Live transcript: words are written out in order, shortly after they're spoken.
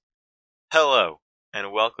Hello,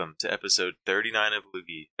 and welcome to episode 39 of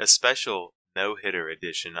Loogie, a special no-hitter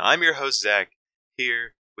edition. I'm your host, Zach,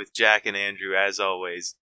 here with Jack and Andrew, as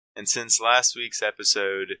always. And since last week's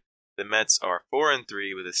episode, the Mets are 4-3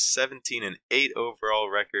 with a 17-8 overall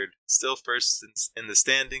record, still first in the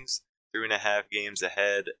standings, 3.5 games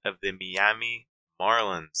ahead of the Miami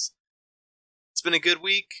Marlins. It's been a good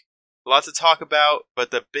week, a lot to talk about,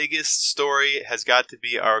 but the biggest story has got to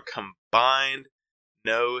be our combined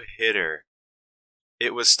no-hitter.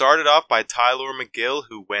 It was started off by Tylor Megill,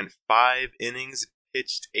 who went 5 innings,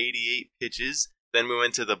 pitched 88 pitches. Then we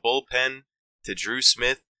went to the bullpen to Drew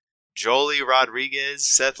Smith, Joely Rodriguez,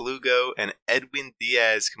 Seth Lugo, and Edwin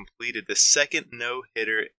Diaz completed the second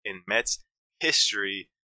no-hitter in Mets history,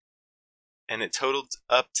 and it totaled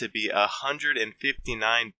up to be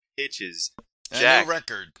 159 pitches. A new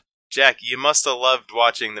record. Jack, you must have loved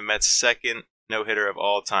watching the Mets' second no-hitter of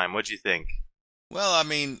all time. What'd you think? Well,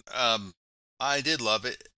 I did love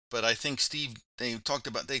it, but I think they talked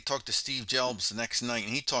to Steve Jelbs the next night,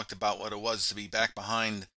 and he talked about what it was to be back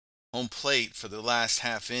behind home plate for the last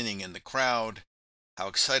half inning, and the crowd, how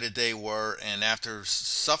excited they were, and after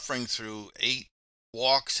suffering through 8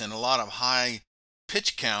 walks and a lot of high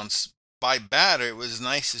pitch counts by batter, it was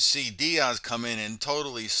nice to see Diaz come in and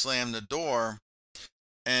totally slam the door.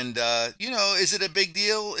 And, is it a big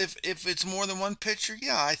deal if it's more than one pitcher?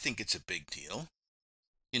 Yeah, I think it's a big deal.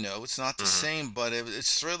 It's not the same, but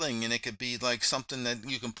it's thrilling, and it could be like something that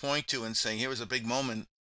you can point to and say, here was a big moment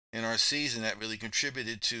in our season that really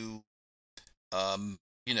contributed to,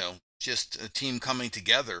 just a team coming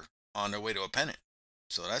together on their way to a pennant.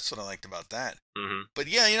 So that's what I liked about that. Mm-hmm. But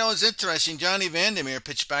yeah, it's interesting. Johnny Vandermeer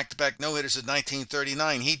pitched back-to-back no-hitters in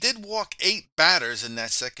 1939. He did walk 8 batters in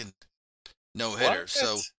that second no-hitter.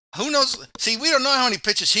 So who knows? See, we don't know how many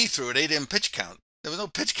pitches he threw. They didn't pitch count. There was no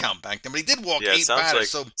pitch count back then, but he did walk 8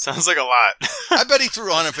 batters. Sounds like a lot. I bet he threw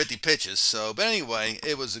 150 pitches. But anyway,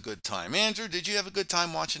 it was a good time. Andrew, did you have a good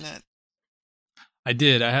time watching that? I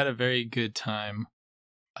did. I had a very good time.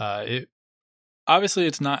 Obviously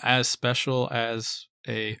it's not as special as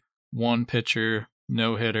a one pitcher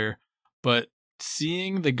no hitter, but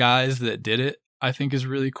seeing the guys that did it, I think is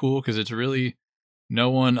really cool because it's really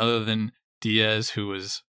no one other than Diaz, who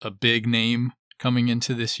was a big name coming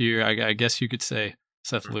into this year. I guess you could say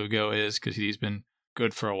Seth Lugo is because he's been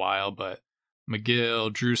good for a while, but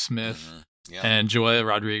Megill, Drew Smith, and Joely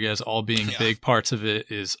Rodriguez all being big parts of it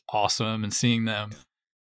is awesome. And seeing them,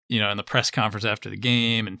 in the press conference after the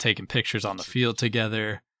game and taking pictures on the field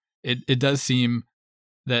together, it does seem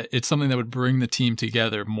that it's something that would bring the team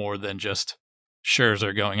together more than just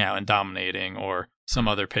Scherzer going out and dominating or some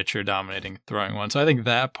other pitcher dominating throwing one. So I think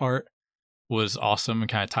that part was awesome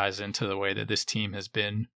and kind of ties into the way that this team has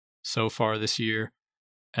been so far this year,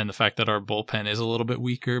 and the fact that our bullpen is a little bit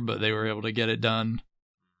weaker, but they were able to get it done.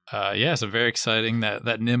 So very exciting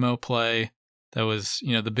that Nimmo play that was,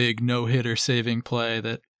 the big no-hitter saving play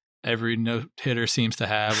that every no-hitter seems to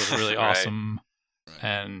have was really awesome.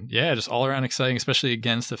 And just all around exciting, especially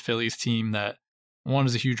against the Phillies team that, 1,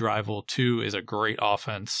 is a huge rival, 2 is a great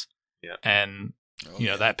offense. Yeah. And,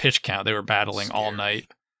 that pitch count, they were battling all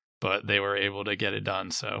night, but they were able to get it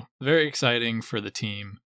done. So very exciting for the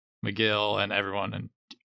team, Megill and everyone. And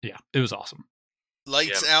it was awesome.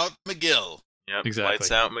 Lights out Megill. Yep, exactly.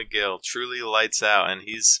 Lights out Megill. Truly lights out. And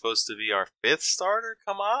he's supposed to be our 5th starter?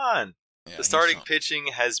 Come on. Yeah, the starting pitching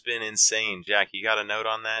has been insane. Jack, you got a note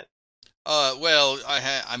on that? Well,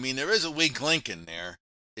 there is a weak link in there.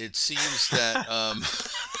 It seems that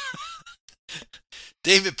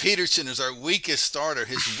David Peterson is our weakest starter.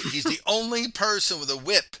 He's the only person with a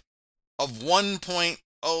whip of 1.0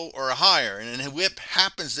 or higher, and his whip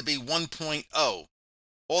happens to be 1.0.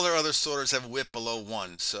 All their other starters have a whip below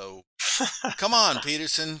 1. So, come on,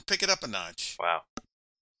 Peterson, pick it up a notch. Wow.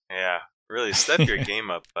 Yeah, really step your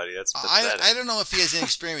game up, buddy. That's pathetic. I don't know if he has any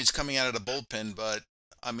experience coming out of the bullpen, but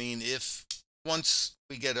if once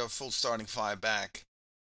we get a full starting 5 back,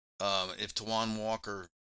 if Tawan Walker,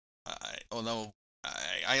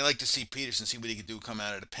 I like to see Peterson, see what he can do, come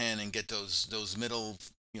out of the pen and get those middle,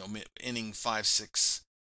 inning 5, 6,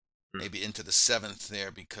 maybe into the 7th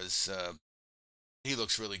there, because he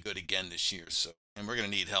looks really good again this year. So, and we're gonna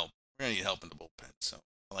need help. We're gonna need help in the bullpen. So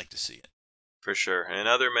I like to see it for sure. In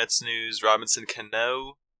other Mets news, Robinson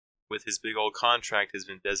Cano, with his big old contract, has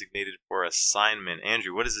been designated for assignment.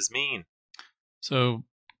 Andrew, what does this mean? So,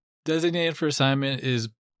 designated for assignment is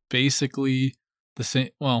basically the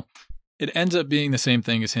same. Well, it ends up being the same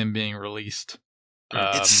thing as him being released.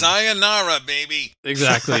 It's sayonara, baby.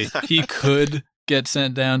 Exactly. He could get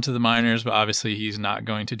sent down to the minors, but obviously he's not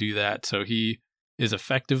going to do that. So he is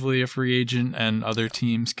effectively a free agent, and other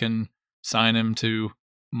teams can sign him to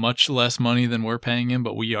much less money than we're paying him,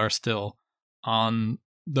 but we are still on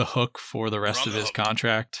the hook for the rest of his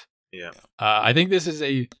contract. Yeah. I think this is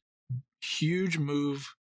a huge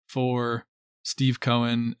move for Steve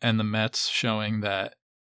Cohen and the Mets, showing that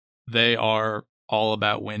they are all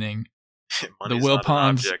about winning. The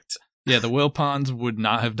Wilpons, the Wilpons would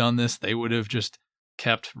not have done this. They would have just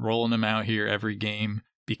kept rolling him out here every game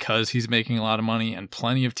because he's making a lot of money, and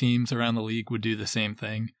plenty of teams around the league would do the same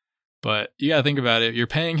thing. But you got to think about it. You're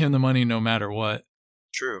paying him the money no matter what.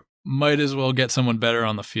 True. Might as well get someone better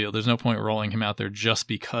on the field. There's no point rolling him out there just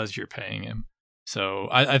because you're paying him. So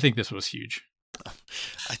I think this was huge.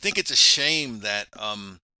 I think it's a shame that,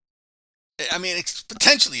 I mean, it's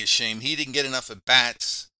potentially a shame he didn't get enough at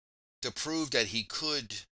bats to prove that he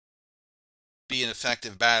could be an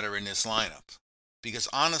effective batter in this lineup. Because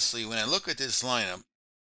honestly, when I look at this lineup,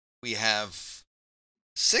 we have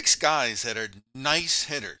 6 guys that are nice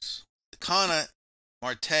hitters. Kana,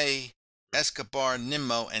 Marte, Escobar,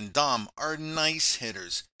 Nimmo, and Dom are nice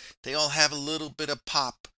hitters. They all have a little bit of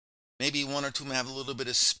pop. Maybe one or two have a little bit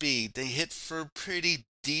of speed. They hit for a pretty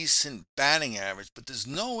decent batting average, but there's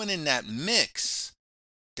no one in that mix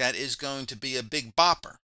that is going to be a big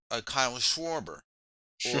bopper, a Kyle Schwarber,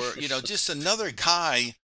 or, just another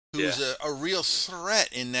guy who's a real threat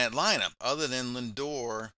in that lineup other than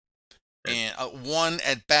Lindor and one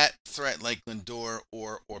at-bat threat like Lindor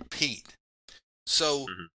or Pete. So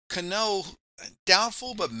Cano,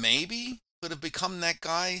 doubtful, but maybe could have become that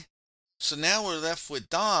guy. So now we're left with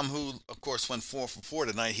Dom, who, of course, went 4 for 4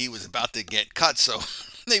 tonight. He was about to get cut, so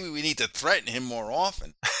maybe we need to threaten him more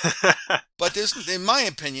often. But in my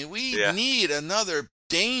opinion, we need another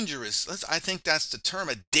dangerous, I think that's the term,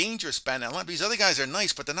 a dangerous bat. Now, these other guys are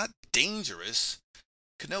nice, but they're not dangerous.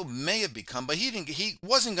 Cano may have become, but he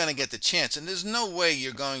wasn't going to get the chance. And there's no way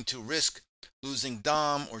you're going to risk losing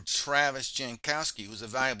Dom or Travis Jankowski, who's a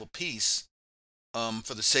valuable piece,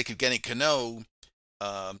 for the sake of getting Cano,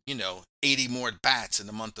 80 more bats in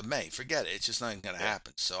the month of May. Forget it. It's just not going to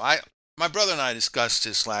happen. So my brother and I discussed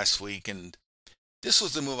this last week, and this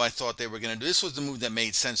was the move I thought they were going to do. This was the move that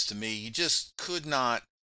made sense to me. You just could not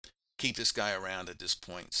keep this guy around at this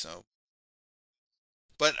point. So,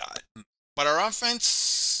 but our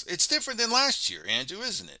offense, it's different than last year, Andrew,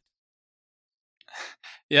 isn't it?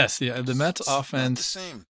 Yes, the Mets offense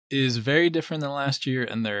is very different than last year,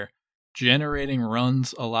 and they're generating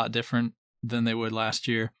runs a lot different than they would last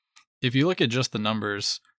year. If you look at just the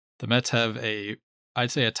numbers, the Mets have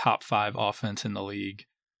I'd say a top 5 offense in the league.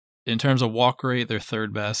 In terms of walk rate, they're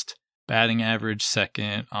 3rd best. Batting average,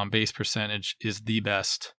 2nd. On base percentage is the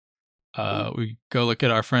best. We go look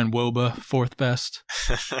at our friend Woba, 4th best.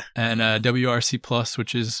 And WRC Plus,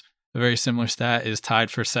 which is a very similar stat, is tied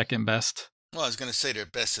for 2nd best. Well, I was going to say they're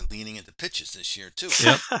best at leaning into pitches this year, too.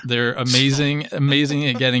 Yep, they're amazing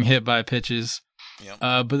at getting hit by pitches. Yep.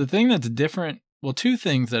 But the thing that's different, well, 2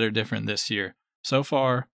 things that are different this year. So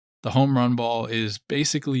far, the home run ball is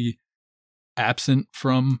basically absent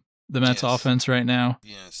from the Mets offense right now.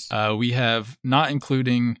 Yes. We have, not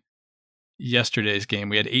including yesterday's game,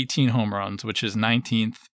 we had 18 home runs, which is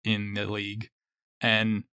 19th in the league.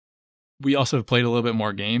 And we also have played a little bit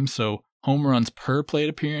more games, so home runs per plate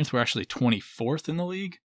appearance, we're actually 24th in the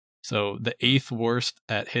league. So the 8th worst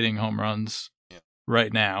at hitting home runs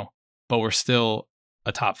right now, but we're still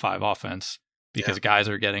a top 5 offense because guys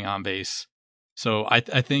are getting on base. So I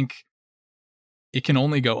think it can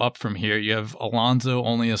only go up from here. You have Alonso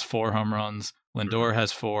only has 4 home runs, Lindor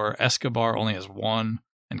has 4, Escobar only has 1,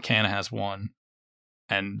 and Canna has 1.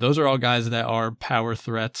 And those are all guys that are power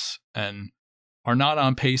threats and are not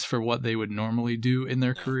on pace for what they would normally do in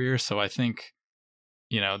their career. So I think,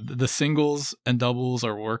 the singles and doubles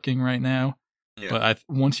are working right now. Yeah. But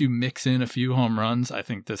once you mix in a few home runs, I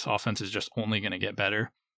think this offense is just only going to get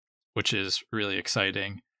better, which is really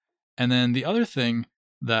exciting. And then the other thing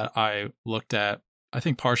that I looked at, I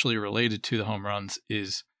think partially related to the home runs,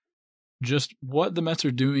 is just what the Mets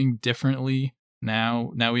are doing differently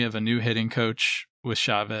now. Now we have a new hitting coach with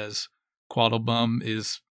Chavez. Quattlebaum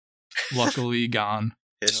is luckily gone.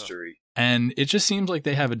 History. And it just seems like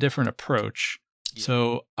they have a different approach. Yeah.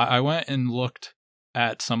 So I went and looked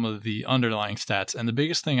at some of the underlying stats, and the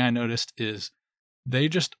biggest thing I noticed is they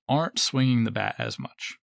just aren't swinging the bat as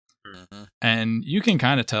much. Mm-hmm. And you can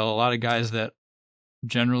kind of tell a lot of guys that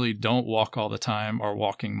generally don't walk all the time are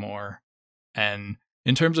walking more. And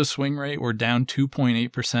in terms of swing rate, we're down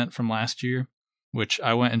 2.8% from last year, which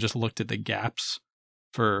I went and just looked at the gaps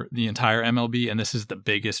for the entire MLB, and this is the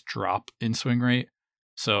biggest drop in swing rate.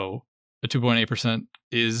 So a 2.8%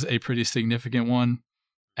 is a pretty significant one.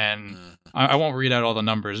 And I won't read out all the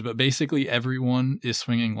numbers, but basically everyone is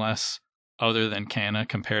swinging less other than Canna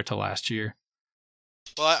compared to last year?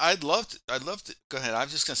 Well, I'd love to. Go ahead. I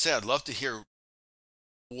was just gonna say I'd love to hear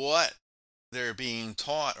what they're being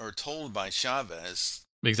taught or told by Chavez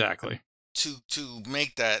Exactly. to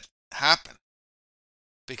make that happen.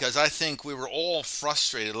 Because I think we were all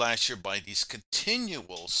frustrated last year by these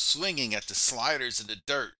continual swinging at the sliders in the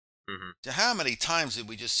dirt. Mm-hmm. How many times did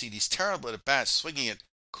we just see these terrible at bats swinging at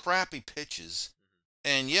crappy pitches?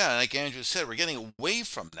 And yeah, like Andrew said, we're getting away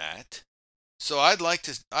from that. So I'd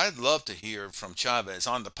love to hear from Chavez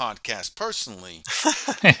on the podcast personally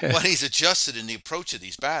what he's adjusted in the approach of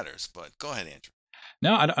these batters. But go ahead, Andrew.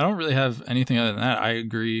 No, I don't really have anything other than that. I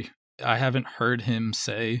agree. I haven't heard him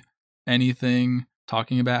say anything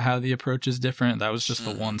talking about how the approach is different. That was just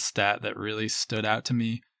the one stat that really stood out to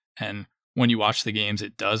me. And when you watch the games,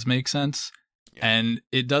 it does make sense. Yeah. And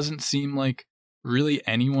it doesn't seem like really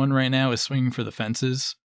anyone right now is swinging for the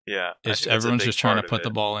fences. Yeah. Everyone's just trying to put the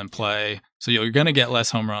ball in play. So you're going to get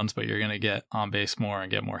less home runs, but you're going to get on base more and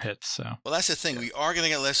get more hits. So well, that's the thing. We are going to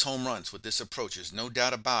get less home runs with this approach. There's no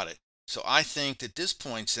doubt about it. So I think that this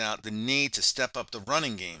points out the need to step up the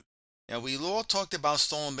running game. Now, we all talked about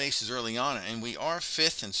stolen bases early on, and we are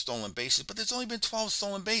 5th in stolen bases, but there's only been 12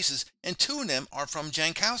 stolen bases, and 2 of them are from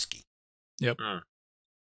Jankowski. Yep.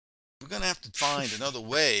 We're going to have to find another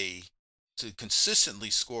way to consistently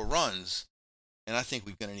score runs, and I think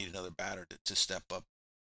we're going to need another batter to step up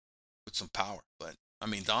with some power. But, I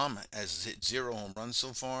mean, Dom has hit 0 home runs so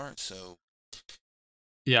far, so...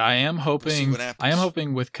 Yeah, I am hoping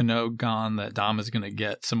we'll with Cano gone that Dom is going to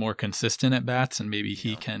get some more consistent at bats and maybe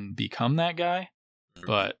he can become that guy.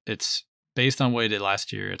 But it's based on what he did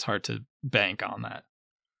last year. It's hard to bank on that.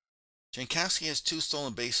 Jankowski has 2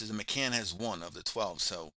 stolen bases and McCann has 1 of the 12.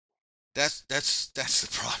 So that's the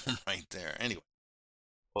problem right there. Anyway.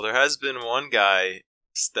 Well, there has been one guy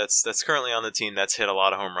that's currently on the team that's hit a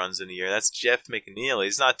lot of home runs in a year. That's Jeff McNeil.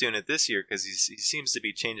 He's not doing it this year because he seems to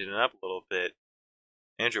be changing it up a little bit.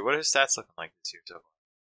 Andrew, what are his stats looking like this year so far?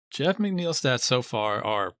 Jeff McNeil's stats so far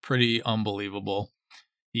are pretty unbelievable.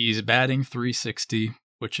 He's batting .360,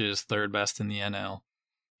 which is 3rd best in the NL.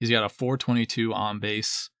 He's got a .422 on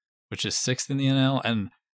base, which is 6th in the NL.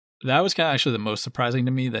 And that was kind of actually the most surprising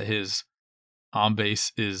to me, that his on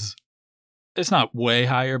base it's not way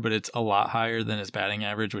higher, but it's a lot higher than his batting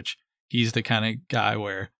average, which he's the kind of guy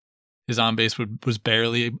where his on base was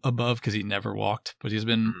barely above because he never walked. But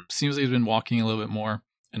seems like he's been walking a little bit more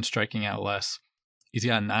and striking out less. He's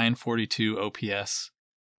got 942 OPS.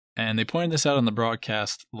 And they pointed this out on the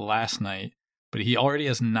broadcast last night, but he already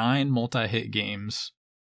has 9 multi-hit games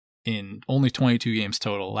in only 22 games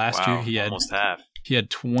total. Last year he had almost half. He had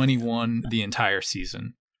 21 the entire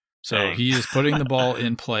season. So Dang. He is putting the ball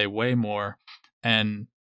in play way more. And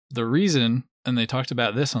the reason, and they talked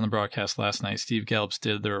about this on the broadcast last night, Steve Gelbs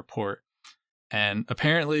did the report, and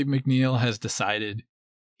apparently McNeil has decided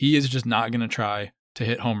he is just not going to try to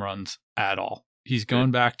hit home runs at all. He's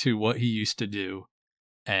going back to what he used to do,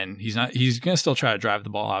 and he's going to still try to drive the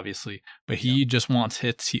ball, obviously, but he just wants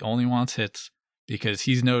hits. He only wants hits because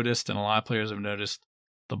he's noticed, and a lot of players have noticed,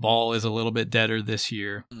 the ball is a little bit deader this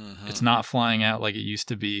year. Mm-hmm. It's not flying out like it used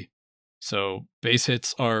to be. So base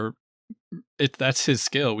hits that's his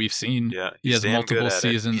skill. We've seen he has multiple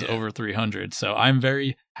seasons over 300. So I'm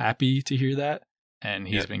very happy to hear that, and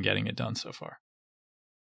he's been getting it done so far.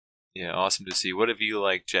 Yeah, awesome to see. What have you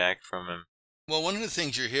liked, Jack, from him? Well, one of the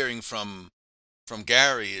things you're hearing from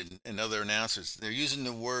Gary and other announcers, they're using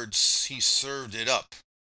the words, he served it up.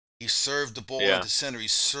 He served the ball into center. He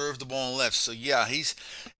served the ball on left. So, yeah,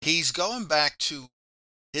 he's going back to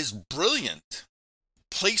his brilliant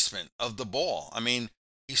placement of the ball. I mean,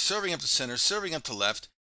 he's serving up to center, serving up to left.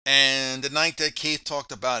 And the night that Keith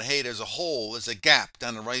talked about, hey, there's a gap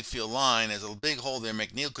down the right field line. There's a big hole there.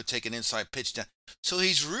 McNeil could take an inside pitch down. So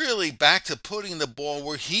he's really back to putting the ball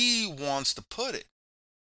where he wants to put it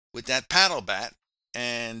with that paddle bat.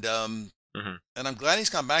 And and I'm glad he's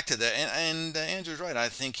gone back to that. And Andrew's right. I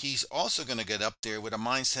think he's also going to get up there with a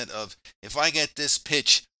mindset of, if I get this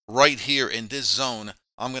pitch right here in this zone,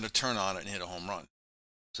 I'm going to turn on it and hit a home run.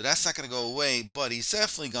 So that's not going to go away, but he's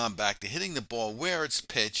definitely gone back to hitting the ball where it's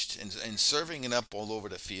pitched and serving it up all over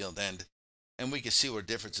the field. And we can see what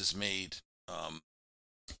difference it's made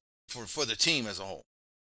for the team as a whole.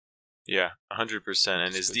 Yeah, 100%.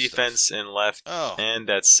 And his defense in left and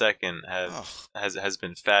at second has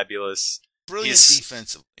been fabulous. Brilliant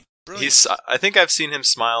defensively. Brilliant. I think I've seen him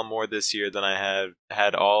smile more this year than I have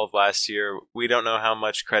had all of last year. We don't know how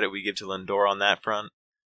much credit we give to Lindor on that front,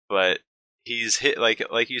 but he's hit,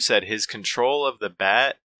 like you said, his control of the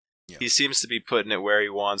bat, he seems to be putting it where he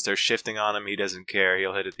wants. They're shifting on him. He doesn't care.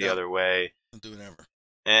 He'll hit it the other way. He'll do whatever.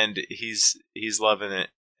 and he's loving it,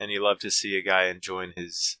 and you love to see a guy enjoying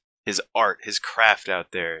his art, his craft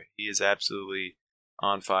out there. He is absolutely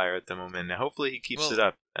on fire at the moment. Now, hopefully he keeps it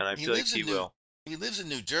up, and I feel like he will. He lives in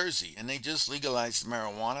New Jersey, and they just legalized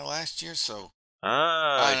marijuana last year, so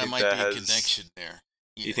there might be a connection there.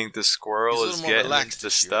 Yeah. You think the squirrel is getting into the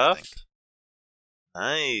stuff?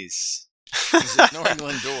 Nice. He's ignoring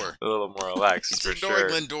Lindor. A little more relaxed, for sure.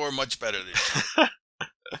 Ignoring Lindor much better than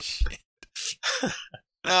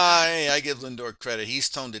Hey, I give Lindor credit. He's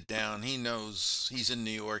toned it down. He knows he's in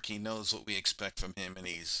New York. He knows what we expect from him, and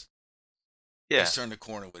he's turned the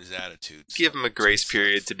corner with his attitude. Give him a grace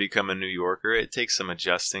period to become a New Yorker. It takes some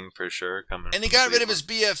adjusting for sure. And he got rid of his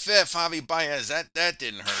BFF, Javi Baez. That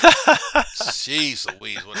didn't hurt. Jeez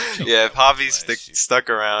Louise, what a joke. Yeah, if Javi stuck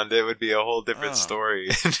around, it would be a whole different story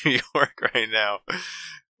in New York right now.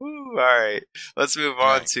 Woo, all right, let's move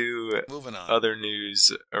on to other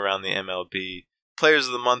news around the MLB. Players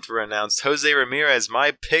of the month were announced. Jose Ramirez,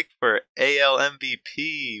 my pick for AL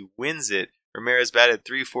MVP, wins it. Ramirez batted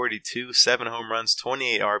 .342, 7 home runs,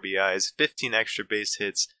 28 RBIs, 15 extra base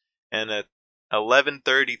hits, and a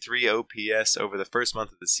 1133 OPS over the first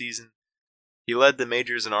month of the season. He led the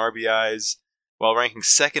majors in RBIs while ranking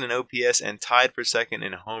second in OPS and tied for second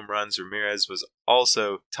in home runs. Ramirez was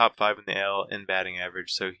also top 5 in the AL in batting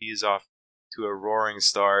average, so he is off to a roaring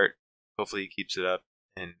start. Hopefully he keeps it up,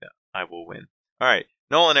 and I will win. All right,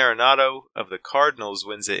 Nolan Arenado of the Cardinals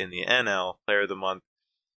wins it in the NL Player of the Month.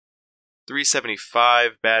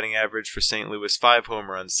 .375 batting average for St. Louis, 5 home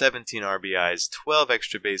runs, 17 RBIs, 12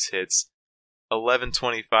 extra base hits,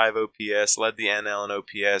 1125 OPS, led the NL in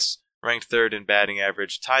OPS, ranked third in batting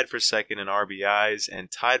average, tied for second in RBIs, and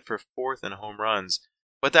tied for fourth in home runs.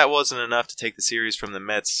 But that wasn't enough to take the series from the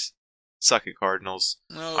Mets. Suck it, Cardinals.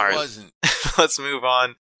 No, it wasn't. Let's move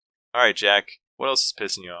on. All right, Jack, what else is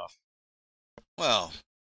pissing you off? Well,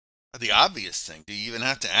 the obvious thing. Do you even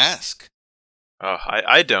have to ask? Oh,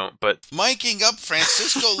 I don't, but... Miking up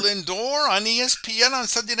Francisco Lindor on ESPN on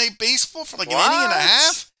Sunday Night Baseball for like an inning and a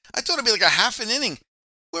half? I thought it'd be like a half an inning.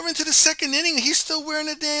 We're into the second inning, and he's still wearing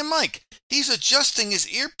a damn mic. He's adjusting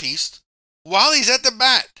his earpiece while he's at the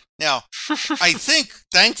bat. Now, I think,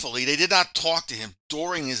 thankfully, they did not talk to him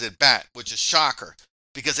during his at-bat, which is a shocker,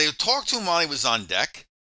 because they talked to him while he was on deck,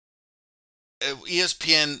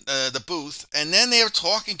 ESPN, the booth, and then they were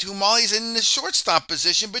talking to him while he's in the shortstop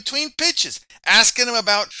position between pitches, asking him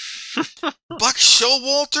about Buck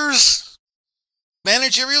Showalter's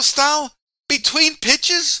managerial style between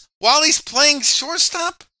pitches while he's playing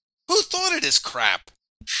shortstop. Who thought of this crap?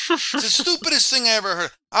 It's the stupidest thing I ever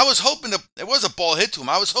heard. I was hoping there was a ball hit to him.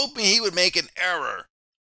 I was hoping he would make an error.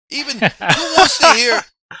 Even who wants to hear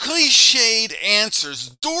cliched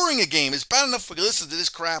answers during a game? It's bad enough we listen to this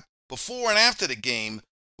crap before and after the game.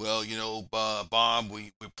 Well, Bob,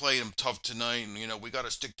 we played him tough tonight, and, we got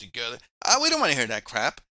to stick together. We don't want to hear that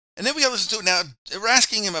crap. And then we got to listen to it now. We're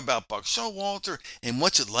asking him about Buck Showalter and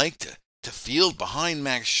what's it like to field behind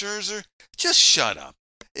Max Scherzer. Just shut up.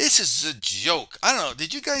 This is a joke. I don't know.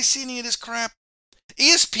 Did you guys see any of this crap?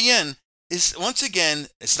 ESPN is, once again,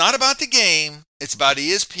 it's not about the game. It's about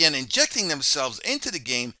ESPN injecting themselves into the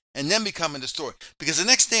game and then becoming the story. Because the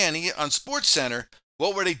next day on SportsCenter,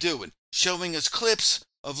 what were they doing? Showing us clips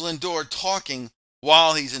of Lindor talking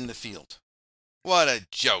while he's in the field. What a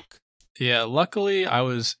joke. Yeah, luckily I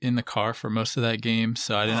was in the car for most of that game,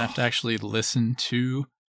 so I didn't have to actually listen to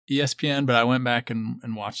ESPN, but I went back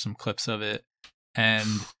and watched some clips of it. And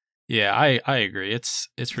yeah, I agree.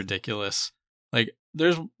 It's ridiculous. Like,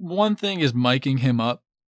 there's one thing is miking him up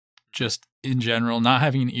just in general, not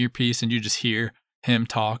having an earpiece and you just hear him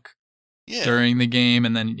talk during the game,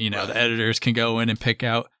 and then the editors can go in and pick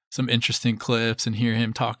out some interesting clips and hear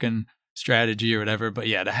him talking strategy or whatever. But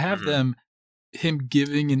yeah, to have him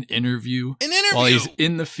giving an interview while he's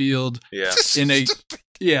in the field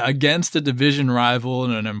against a division rival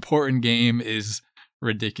in an important game is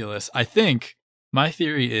ridiculous. I think my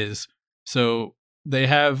theory is, so they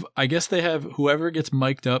have whoever gets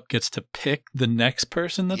mic'd up gets to pick the next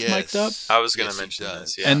person that's mic'd up. I was going to mention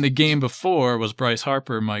this. Yeah. And the game before was Bryce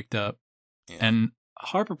Harper mic'd up. Yeah. And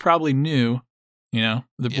Harper probably knew,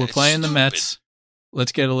 we're playing the Mets.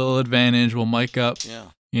 Let's get a little advantage. We'll mic up,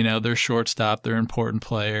 their shortstop, their important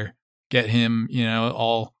player, get him,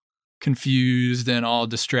 all confused and all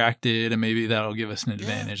distracted, and maybe that'll give us an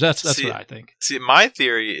advantage. That's what I think. See, my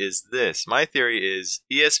theory is this. My theory is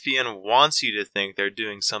ESPN wants you to think they're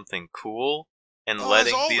doing something cool and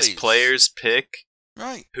letting these players pick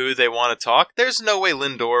who they want to talk. There's no way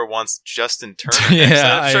Lindor wants Justin Turner.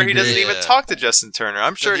 I'm sure he doesn't even talk to Justin Turner.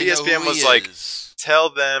 I'm sure ESPN was like, tell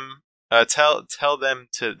them tell them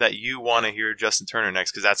that you want to hear Justin Turner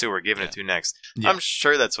next, because that's who we're giving it to next. Yeah. I'm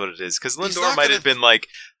sure that's what it is, because He's Lindor not might gonna- have been like,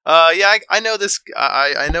 I know this.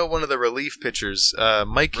 I know one of the relief pitchers.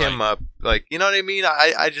 Mic him Right. up. Like, you know what I mean?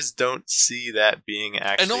 I just don't see that being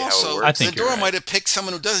actually And how it also, works. I think you're Lindor right. might have picked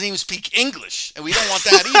someone who doesn't even speak English, and we don't want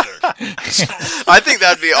that either. I think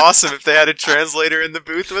that'd be awesome if they had a translator in the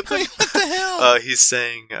booth with them. Like, what the hell? He's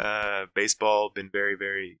saying, baseball been very,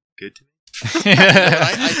 very good to me.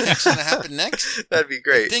 I think's going to happen next. That'd be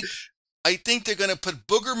great. I think they're going to put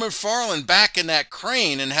Booger McFarland back in that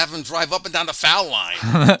crane and have him drive up and down the foul line.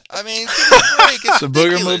 I mean, give me a break. It's the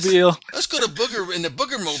ridiculous. Boogermobile. Let's go to Booger in the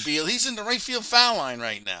Boogermobile. He's in the right field foul line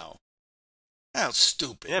right now. How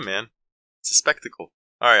stupid. Yeah, man. It's a spectacle.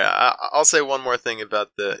 All right, I'll say one more thing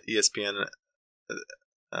about the ESPN,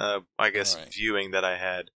 I guess, All right. viewing that I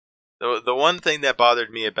had. The one thing that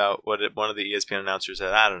bothered me about what one of the ESPN announcers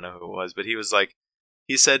said, I don't know who it was, but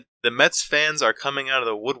he said, the Mets fans are coming out of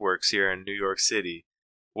the woodworks here in New York City.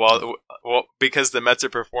 Well, because the Mets are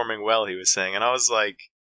performing well, he was saying. And I was like,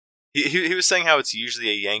 he was saying how it's usually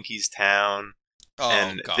a Yankees town, Oh,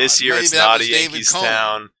 and God. this year Maybe it's that not was a David Yankees Cohn.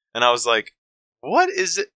 town. And I was like, what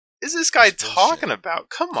is this guy That's bullshit. talking about?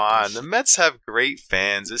 Come on, bullshit. the Mets have great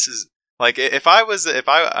fans. This is like,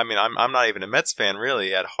 I'm not even a Mets fan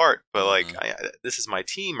really at heart, but like, this is my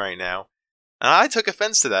team right now. And I took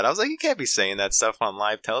offense to that. I was like, you can't be saying that stuff on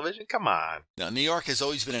live television. Come on. Now, New York has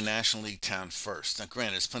always been a National League town first. Now,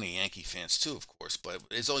 granted, there's plenty of Yankee fans too, of course, but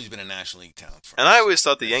it's always been a National League town first. And I always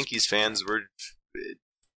thought the That's Yankees fans were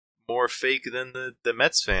more fake than the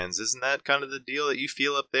Mets fans. Isn't that kind of the deal that you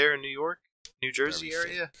feel up there in New York, New Jersey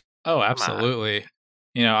Very area? Oh, absolutely.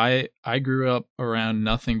 You know, I grew up around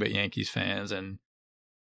nothing but Yankees fans, and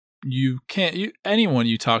anyone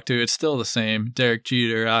you talk to, it's still the same. Derek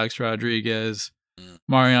Jeter, Alex Rodriguez,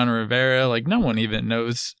 Mariano Rivera, like no one even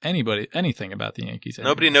knows anything about the Yankees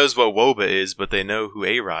anymore. Nobody knows what WOBA is, but they know who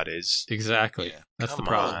A-Rod is. Exactly. Yeah. That's Come the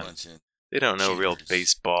problem. on. Bunch of They don't know real cheaters.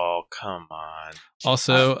 baseball. Come on.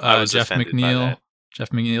 Also, I was Jeff offended by McNeil. that. Jeff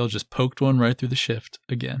McNeil just poked one right through the shift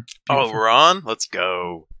again. Oh, Beautiful. we're on? Let's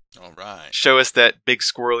go. All right. Show us that big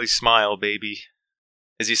squirrely smile, baby.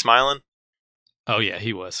 Is he smiling? Oh yeah,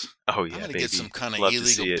 he was. Oh, yeah, I'm gonna baby. get some kind of Love to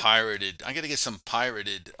see illegal it. pirated. I gotta get some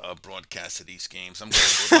pirated broadcast of these games.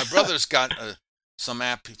 My brother's got some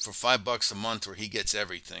app for $5 a month where he gets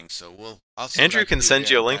everything. So I'll see what I Andrew can do send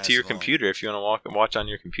there you a and link pass to your it along. computer if you want to watch on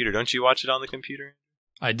your computer. Don't you watch it on the computer?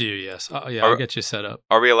 I do, yes. Oh yeah, Are- I'll get you set up.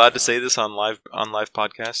 Are we allowed to say this on live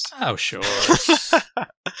podcast? Oh sure.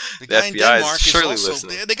 The guy in FBI is Denmark is surely also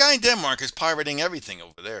listening. the guy in Denmark is pirating everything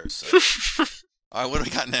over there. So, all right, what do we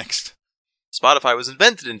got next? Spotify was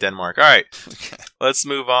invented in Denmark. All right, Okay. let's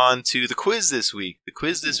move on to the quiz this week. The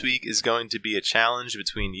quiz this week is going to be a challenge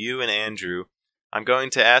between you and Andrew. I'm going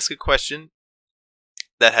to ask a question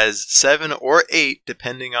that has 7 or 8,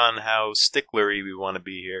 depending on how sticklery we want to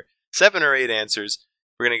be here. 7 or 8 answers.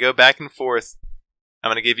 We're going to go back and forth. I'm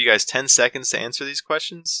going to give you guys 10 seconds to answer these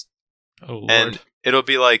questions. Oh lord. And it'll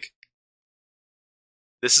be like,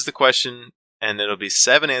 this is the question, and it'll be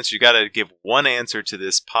 7 answers. You got to give one answer to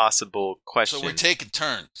this possible question. So we're taking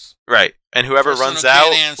turns. Right. And whoever First one runs who can't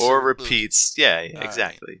out answer or loses. repeats. Yeah, All right.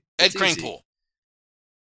 exactly. Ed It's easy. Kranepool.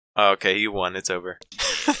 Okay, you won. It's over.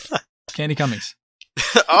 Candy Cummings.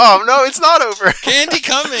 Oh, no, it's not over. Candy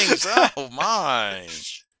Cummings. Oh my.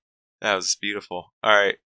 That was beautiful. All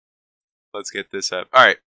right. Let's get this up. All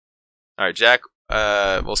right, Jack,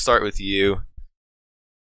 we'll start with you.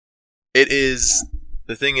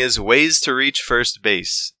 The thing is ways to reach first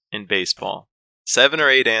base in baseball. 7 or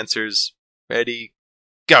 8 answers. Ready,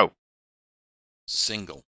 go.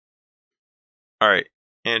 Single. All right,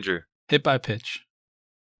 Andrew. Hit by pitch.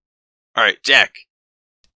 All right, Jack.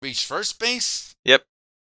 Reach first base. Yep.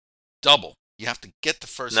 Double. You have to get to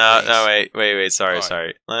first No, base. no, wait. Sorry, All right.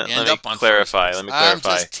 sorry. Let You end me up on clarify. first Let me base. clarify.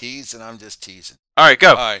 I'm just teasing. All right, go.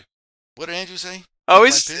 All right. What did Andrew say? Oh,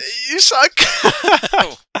 Hit by pitch? you suck.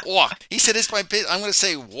 Oh, walk. He said it's my pitch. I'm going to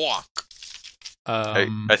say walk. I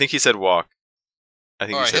think he said walk. I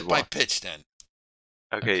think All he right, said hit by walk. pitch then.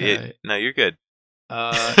 Okay, Okay. no, you're good.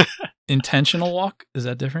 Intentional walk, is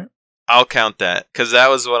that different? I'll count that because that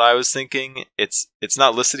was what I was thinking. It's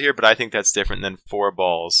not listed here, but I think that's different than 4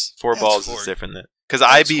 balls. Four That's balls is hor- different than because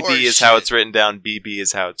that's IBB is how horseshit. it's written down. BB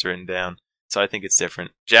is how it's written down. So I think it's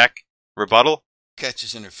different. Jack, rebuttal.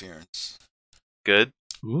 Catches interference. Good.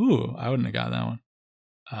 Ooh, I wouldn't have got that one.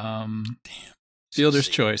 Damn. Fielder's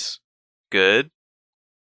See. choice. Good.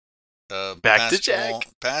 Back to Pass Jack. ball-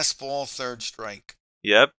 Pass ball, third strike.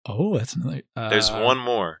 Yep. Oh, that's another. There's one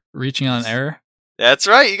more. Reaching on error. That's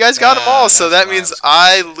right. You guys got them all. So that's that what I means was gonna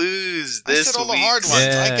I say. lose I this said all the hard week's ones.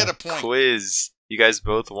 Yeah. I get a point. quiz. You guys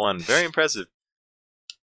both won. Very impressive.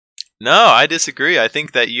 No, I disagree. I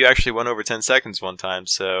think that you actually went over 10 seconds one time,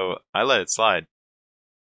 so I let it slide.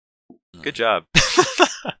 Good job.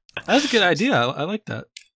 That's a good idea. I like that.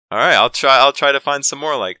 All right, I'll try to find some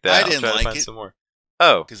more like that. I didn't I'll try like to find it. some more.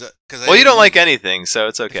 Oh. Cause Well, you don't like anything, so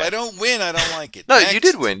it's okay. If I don't win, I don't like it. No, Next. you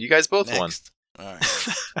did win. You guys both won. Next. All right.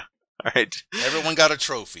 All right. Everyone got a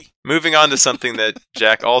trophy. Moving on to something that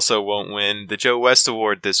Jack also won't win, the Joe West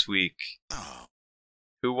Award this week. Oh,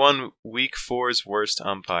 Who won Week 4's worst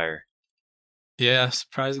umpire? Yeah,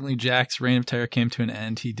 surprisingly, Jack's reign of terror came to an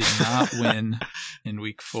end. He did not win in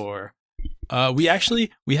week 4. We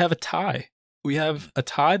have a tie. We have a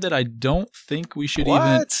tie that I don't think we should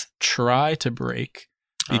even try to break,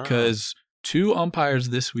 because 2 umpires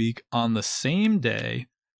this week on the same day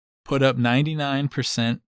put up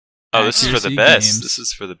 99%. Oh, this is for the accuracy best. games. This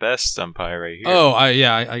is for the best umpire right here. Oh,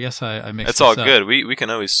 I guess I mixed. That's this all up. good. We can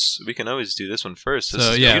always do this one first. This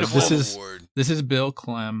So, is yeah, beautiful. this is Bill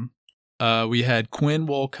Clem. We had Quinn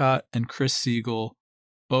Wolcott and Chris Siegel,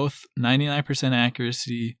 both 99%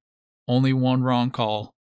 accuracy, only one wrong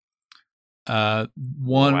call.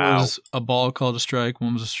 One was a ball called a strike,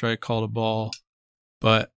 one was a strike called a ball.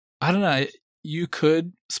 But I don't know. You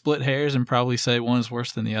could split hairs and probably say one is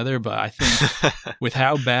worse than the other, but I think with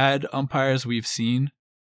how bad umpires we've seen,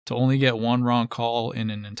 to only get one wrong call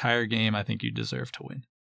in an entire game, I think you deserve to win.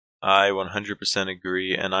 I 100%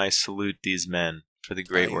 agree, and I salute these men for the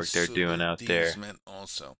great work they're doing out there.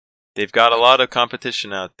 Also. They've got a lot of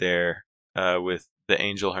competition out there with the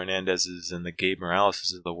Angel Hernandezes and the Gabe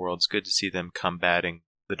Moraleses of the world. It's good to see them combating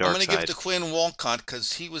the dark I'm side. going to give it to Quinn Wolcott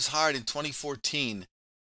because he was hired in 2014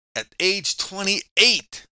 at age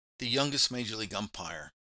 28, the youngest Major League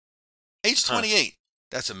umpire. Age 28.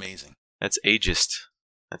 That's amazing. That's ageist.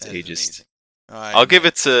 That's That is ageist. amazing. All right. I'll give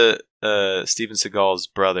it to Steven Seagal's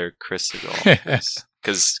brother, Chris Seagal,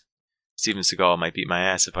 because Steven Seagal might beat my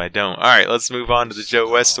ass if I don't. All right, let's move on to the Joe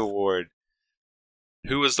West Award.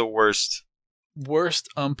 Who was the worst? Worst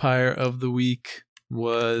umpire of the week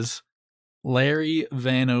was Larry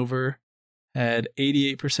Vanover. Had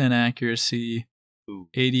 88% accuracy,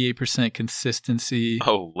 88% consistency.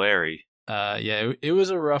 Oh, Larry. Yeah, it was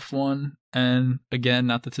a rough one. And again,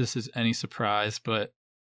 not that this is any surprise, but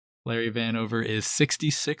Larry Vanover is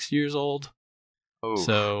 66 years old. Oh.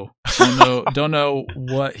 So don't know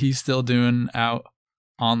what he's still doing out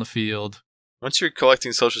on the field. Once you're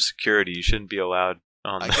collecting Social Security, you shouldn't be allowed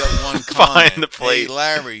on I got one behind comment. the plate. Hey,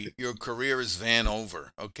 Larry, your career is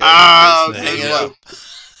Vanover. Okay. Ah, Hang it up.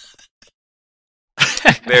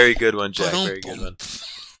 Very good one, Jack. Very good one.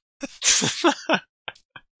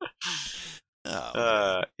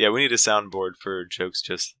 Yeah, we need a soundboard for jokes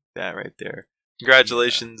just like that right there.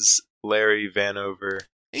 Congratulations, Larry Vanover.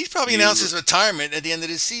 He's probably announced his retirement at the end of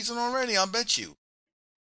this season already, I'll bet you.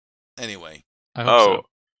 Anyway. I hope so.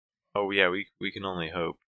 Oh yeah, we can only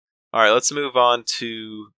hope. All right, let's move on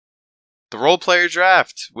to the Role Player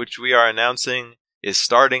Draft, which we are announcing is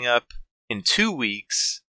starting up in 2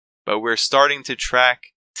 weeks, but we're starting to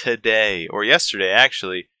track today, or yesterday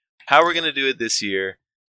actually. How we're going to do it this year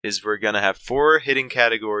is we're going to have 4 hitting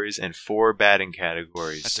categories and 4 batting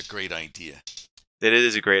categories. That's a great idea. It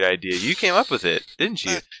is a great idea. You came up with it, didn't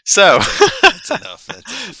you? So That's enough.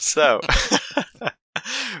 So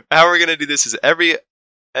how we're going to do this is every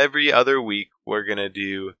other week we're going to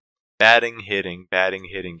do batting hitting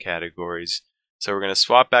categories. So we're going to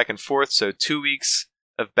swap back and forth. So 2 weeks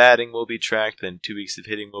of batting will be tracked, then 2 weeks of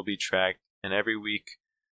hitting will be tracked, and every week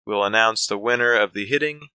we'll announce the winner of the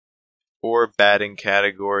hitting or batting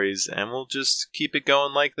categories, and we'll just keep it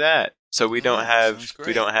going like that. So we don't have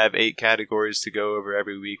 8 categories to go over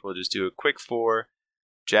every week. We'll just do a quick 4.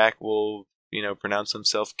 Jack will, pronounce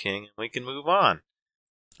himself king, and we can move on.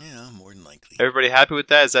 Yeah, more than likely. Everybody happy with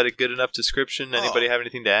that? Is that a good enough description? Anybody have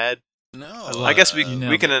anything to add? No. I guess we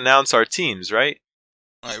can announce our teams, right?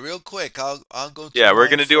 All right, real quick. I'll go. Yeah, we're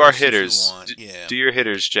gonna do our hitters. Yeah. Do your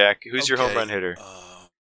hitters, Jack. Who's your home run hitter? Hold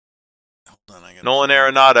on, Nolan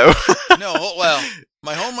Arenado. No, well,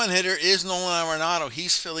 my home run hitter is Nolan Arenado.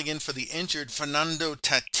 He's filling in for the injured Fernando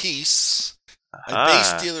Tatis. My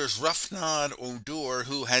base stealer's Rougnard Odor,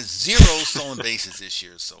 who has 0 stolen bases this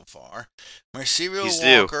year so far. My serial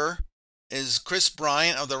walker is Chris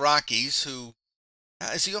Bryant of the Rockies, who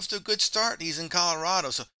is he off to a good start? He's in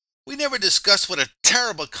Colorado, so we never discussed what a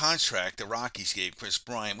terrible contract the Rockies gave Chris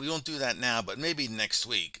Bryant. We won't do that now, but maybe next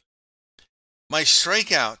week. My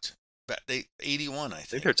strikeout, 81, I think. I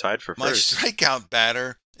think they're tied for My first. strikeout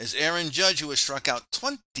batter is Aaron Judge, who has struck out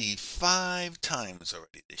 25 times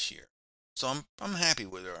already this year. So I'm happy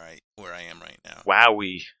with where I am right now.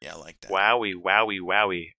 Wowie. Yeah, I like that.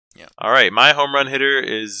 Wowie. Yeah. All right, my home run hitter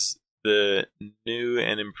is the new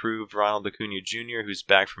and improved Ronald Acuna Jr., who's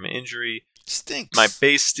back from injury. Stinks. My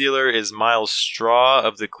base stealer is Miles Straw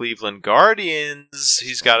of the Cleveland Guardians.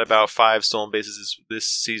 He's got about 5 stolen bases this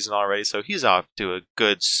season already, so he's off to a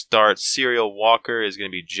good start. Serial Walker is going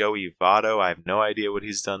to be Joey Votto. I have no idea what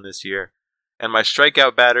he's done this year. And my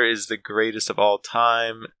strikeout batter is the greatest of all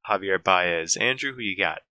time, Javier Baez. Andrew, who you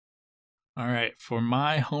got? All right, for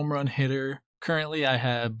my home run hitter, currently I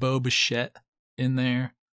have Bo Bichette in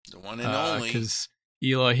there. The one and only. Because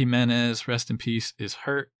Eloy Jimenez, rest in peace, is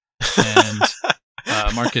hurt. And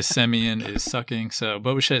Marcus Semien is sucking. So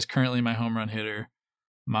Bo Bichette is currently my home run hitter.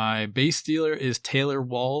 My base stealer is Taylor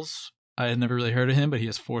Walls. I had never really heard of him, but he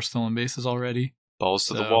has 4 stolen bases already. Balls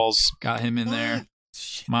to the walls. Got him in there.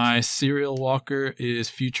 My serial walker is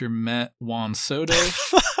future Met Juan Soto.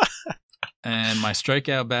 And my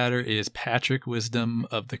strikeout batter is Patrick Wisdom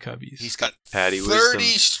of the Cubbies. He's got Patty 30 Wisdom.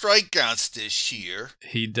 strikeouts this year.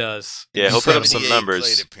 He does. Yeah, he'll put up some 78 numbers.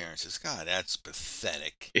 Plate appearances. God, that's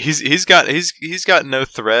pathetic. He's got no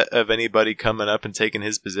threat of anybody coming up and taking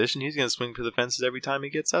his position. He's going to swing for the fences every time he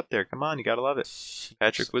gets up there. Come on, you got to love it.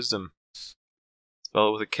 Patrick Wisdom. Spell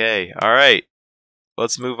it with a K. All right,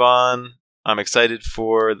 let's move on. I'm excited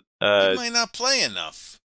for. He might not play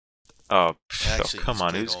enough. Actually, come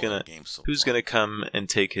on, who's gonna come and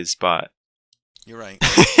take his spot? You're right.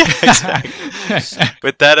 Exactly.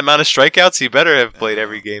 With that amount of strikeouts, he better have played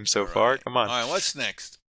every game so far. Come on. All right, what's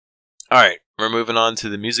next? All right, we're moving on to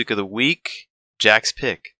the music of the week. Jack's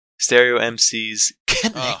pick: Stereo MC's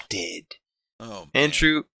 "Connected." Oh, man.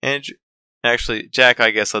 Andrew. Actually, Jack, I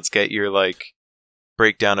guess let's get your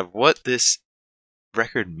breakdown of what this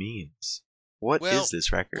record means. What is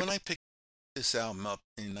this record? When I picked this album up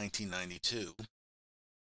in 1992,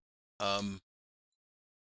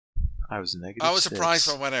 I was negative. I was surprised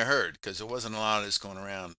by what I heard because there wasn't a lot of this going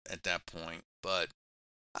around at that point. But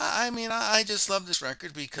I just love this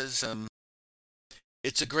record because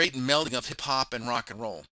it's a great melding of hip hop and rock and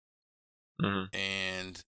roll,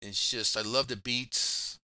 and it's just I love the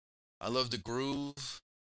beats, I love the groove,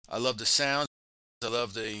 I love the sound, I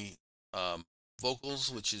love the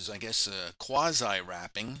vocals, which is I guess quasi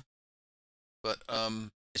rapping. But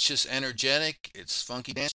it's just energetic. It's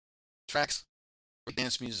funky dance tracks,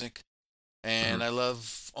 dance music, and I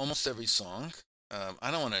love almost every song.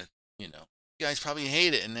 I don't want to, you guys probably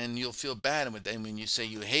hate it, and then you'll feel bad when you say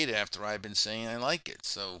you hate it after I've been saying I like it.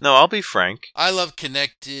 So no, I'll be frank. I love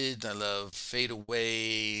Connected. I love Fade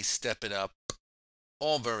Away, Step It Up.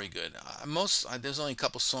 All very good. There's only a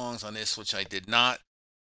couple songs on this which I did not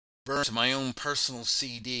burn to my own personal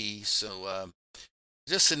CD. So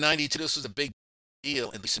just in '92, this was a big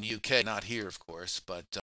deal, at least in the UK, not here, of course. But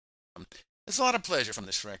there's a lot of pleasure from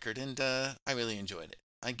this record, and I really enjoyed it.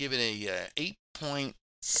 I give it a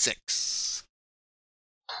 8.6.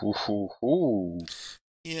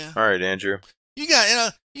 Yeah. All right, Andrew. You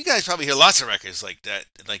guys probably hear lots of records like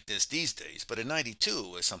this these days, but in '92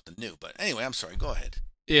 it was something new. But anyway, I'm sorry. Go ahead.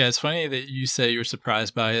 Yeah, it's funny that you say you were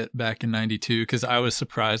surprised by it back in '92 because I was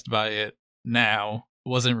surprised by it now.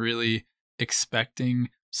 Wasn't really expecting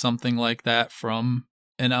something like that from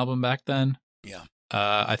an album back then. Yeah.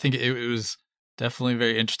 I think it was definitely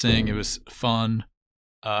very interesting. It was fun.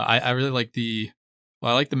 I really like I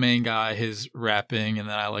like the main guy, his rapping, and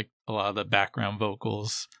then I like a lot of the background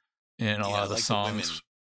vocals in a lot of the songs.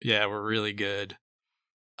 Were really good.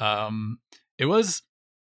 It was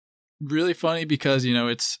really funny because,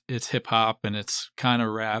 it's hip hop and it's kind of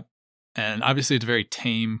rap, and obviously it's very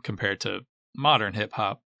tame compared to modern hip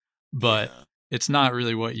hop, but it's not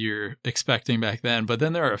really what you're expecting back then. But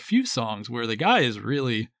then there are a few songs where the guy is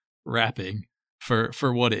really rapping for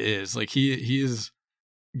what it is. Like he is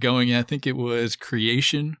going, I think it was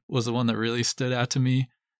Creation was the one that really stood out to me,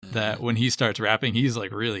 that when he starts rapping, he's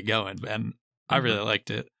like really going, and I really liked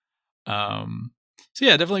it. So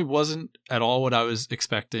yeah, it definitely wasn't at all what I was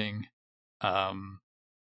expecting.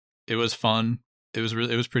 It was fun. It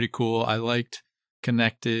was pretty cool. I liked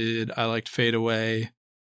Connected. I liked Fade Away.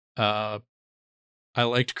 I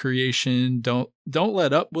liked Creation. Don't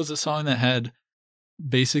Let Up was a song that had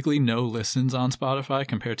basically no listens on Spotify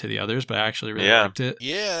compared to the others, but I actually really liked it.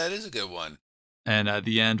 Yeah, that is a good one. And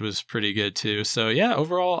the end was pretty good too. So yeah,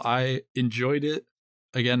 overall I enjoyed it.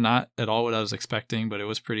 Again, not at all what I was expecting, but it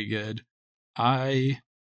was pretty good. I'm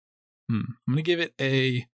going to give it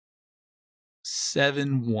a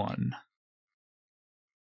 7.1.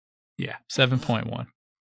 Yeah, 7.1.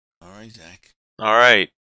 All right, Zach. All right.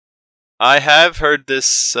 I have heard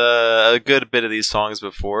this a good bit of these songs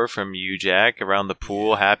before from you, Jack, around the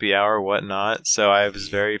pool, happy hour, whatnot. So I was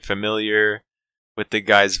very familiar with the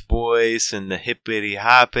guy's voice and the hippity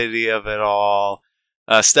hoppity of it all.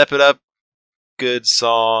 Step It Up, good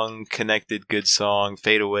song. Connected, good song.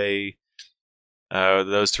 Fade Away.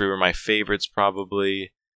 Those three were my favorites,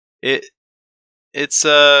 probably. It's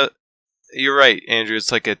You're right, Andrew.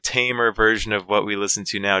 It's like a tamer version of what we listen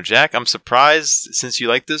to now. Jack, I'm surprised, since you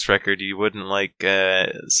like this record, you wouldn't like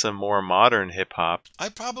some more modern hip hop. I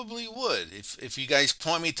probably would if you guys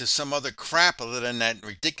point me to some other crap other than that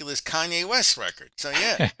ridiculous Kanye West record. So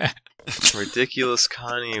yeah. Ridiculous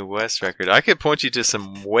Kanye West record. I could point you to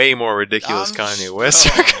some way more ridiculous Kanye West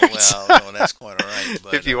records. Well, no, that's quite all right.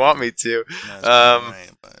 But, if you want me to. That's quite all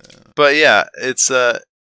right, but yeah,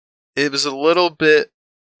 it was a little bit,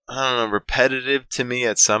 I don't know, repetitive to me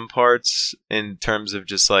at some parts in terms of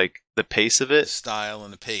just like the pace of the it. style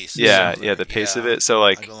and the pace. Yeah, the pace of it. So I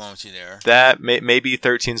like go along with you there. that, maybe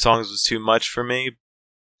 13 songs was too much for me.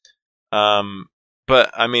 But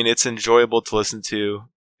I mean, it's enjoyable to listen to.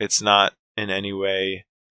 It's not in any way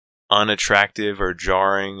unattractive or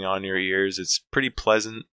jarring on your ears. It's pretty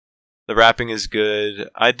pleasant. The rapping is good.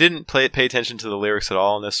 I didn't pay attention to the lyrics at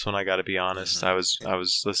all in this one. I got to be honest. Mm-hmm. I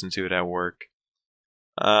was listening to it at work.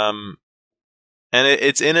 And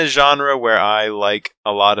it's in a genre where I like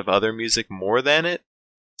a lot of other music more than it,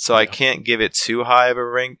 so I can't give it too high of a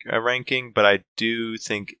ranking. But I do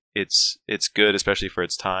think it's good, especially for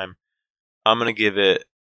its time. I'm gonna give it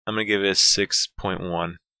a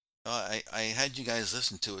 6.1. I had you guys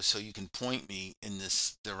listen to it so you can point me in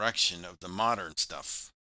this direction of the modern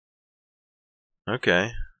stuff.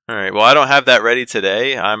 Okay, all right. Well, I don't have that ready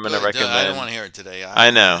today. I'm gonna recommend. I don't want to hear it today.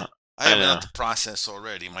 I know. I have enough to process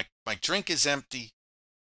already. My drink is empty.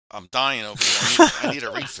 I'm dying over here. I need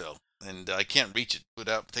a refill, and I can't reach it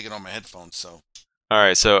without taking on my headphones. So. All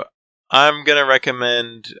right, so I'm gonna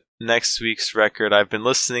recommend next week's record. I've been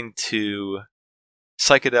listening to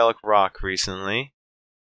psychedelic rock recently,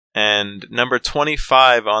 and number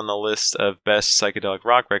 25 on the list of best psychedelic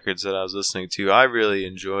rock records that I was listening to, I really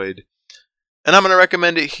enjoyed. And I'm going to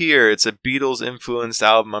recommend it here. It's a Beatles-influenced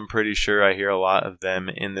album. I'm pretty sure I hear a lot of them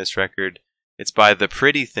in this record. It's by The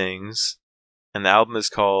Pretty Things, and the album is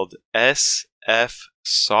called SF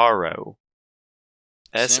Sorrow.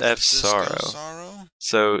 SF Sorrow.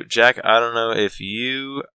 So, Jack, I don't know if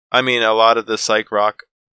a lot of the psych rock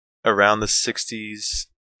around the 60s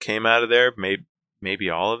came out of there,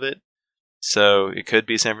 maybe all of it. So, it could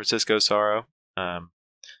be San Francisco Sorrow.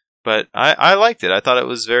 But I liked it. I thought it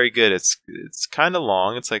was very good. It's kind of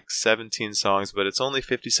long. It's like 17 songs, but it's only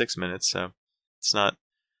 56 minutes, so it's not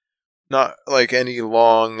like any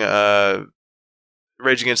long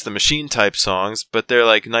Rage Against the Machine type songs, but they're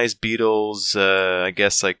like nice Beatles, I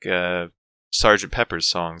guess like Sgt. Pepper's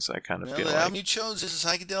songs. I kind of feel the like album you chose is a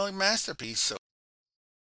psychedelic masterpiece, so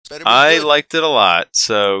it's better be I good. liked it a lot.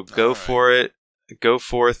 So go All for it. Go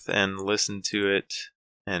forth and listen to it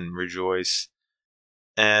and rejoice.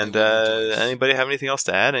 And anybody have anything else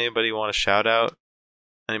to add? Anybody want to shout out?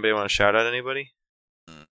 Anybody want to shout out anybody?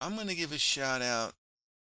 I'm going to give a shout out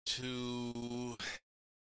to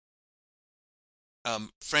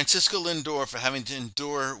Francisco Lindor for having to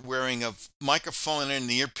endure wearing a microphone in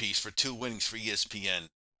the earpiece for 2 innings for ESPN.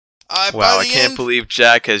 Wow, I can't believe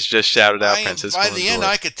Jack has just shouted out Francisco Lindor. By the end,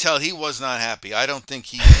 I could tell he was not happy. I don't think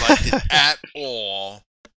he liked it at all.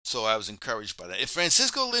 So I was encouraged by that. If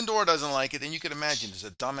Francisco Lindor doesn't like it, then you can imagine it's a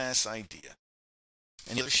dumbass idea.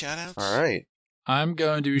 Any other shout-outs? All right. I'm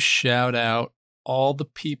going to shout out all the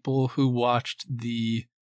people who watched the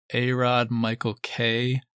A-Rod Michael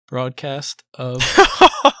K broadcast of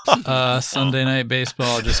Sunday Night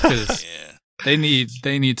Baseball, just because they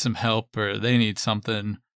need some help or they need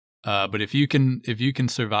something. But if you can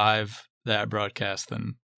survive that broadcast,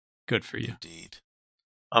 then good for you. Indeed.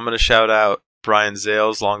 I'm going to shout out Brian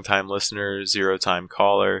Zales, longtime listener, zero-time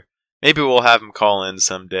caller. Maybe we'll have him call in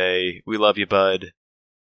someday. We love you, bud.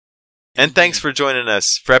 And thanks for joining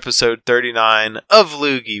us for episode 39 of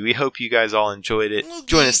Loogie. We hope you guys all enjoyed it. Loogie.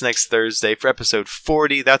 Join us next Thursday for episode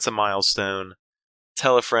 40. That's a milestone.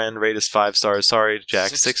 Tell a friend, rate us 5 stars. Sorry,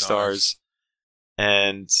 Jack, 6 stars.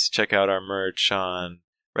 And check out our merch on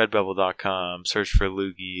redbubble.com. Search for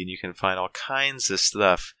Loogie, and you can find all kinds of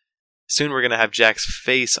stuff. Soon we're going to have Jack's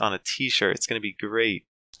face on a t-shirt. It's going to be great.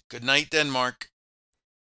 Good night, Denmark.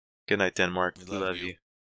 Good night, Denmark. We love you.